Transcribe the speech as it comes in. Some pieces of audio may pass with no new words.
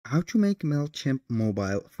How to make Mailchimp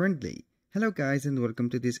mobile friendly. Hello guys and welcome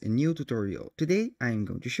to this new tutorial. Today I am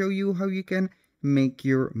going to show you how you can make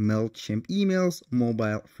your Mailchimp emails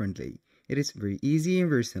mobile friendly. It is very easy and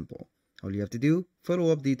very simple. All you have to do,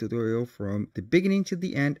 follow up the tutorial from the beginning to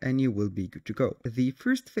the end and you will be good to go. The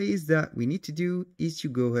first phase that we need to do is to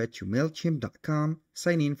go ahead to Mailchimp.com,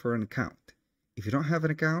 sign in for an account. If you don't have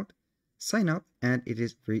an account, sign up and it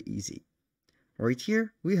is very easy. Right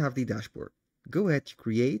here we have the dashboard. Go ahead to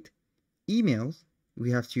create emails.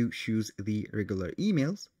 We have to choose the regular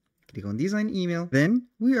emails. Click on design email. Then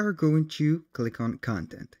we are going to click on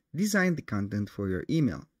content. Design the content for your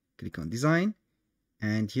email. Click on design.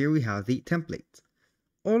 And here we have the templates.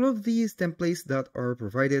 All of these templates that are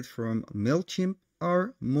provided from Mailchimp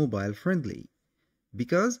are mobile friendly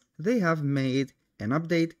because they have made an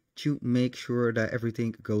update to make sure that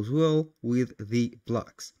everything goes well with the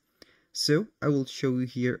blocks. So I will show you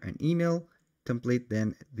here an email template,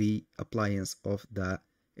 then the appliance of the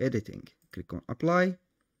editing. Click on apply.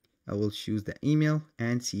 I will choose the email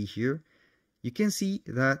and see here. You can see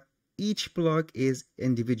that each block is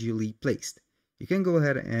individually placed. You can go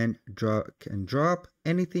ahead and drag and drop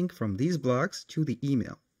anything from these blocks to the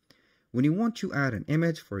email. When you want to add an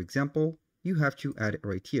image, for example, you have to add it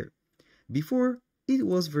right here. Before, it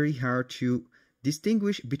was very hard to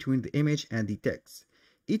distinguish between the image and the text.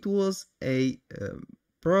 It was a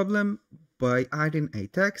problem by adding a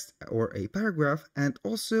text or a paragraph and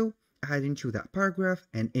also adding to that paragraph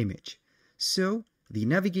an image. So the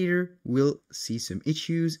navigator will see some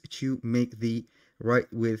issues to make the right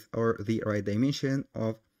width or the right dimension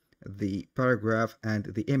of the paragraph and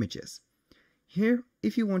the images. Here,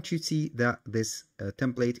 if you want to see that this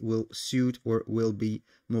template will suit or will be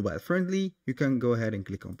mobile friendly, you can go ahead and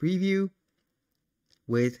click on preview.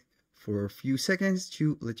 Wait for a few seconds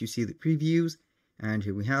to let you see the previews. And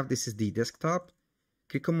here we have, this is the desktop.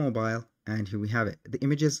 Click on mobile and here we have it. The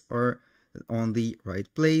images are on the right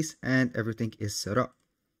place and everything is set up.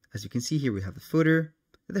 As you can see here, we have the footer,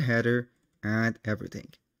 the header, and everything.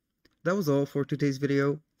 That was all for today's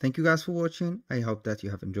video. Thank you guys for watching. I hope that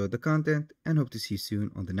you have enjoyed the content and hope to see you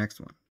soon on the next one.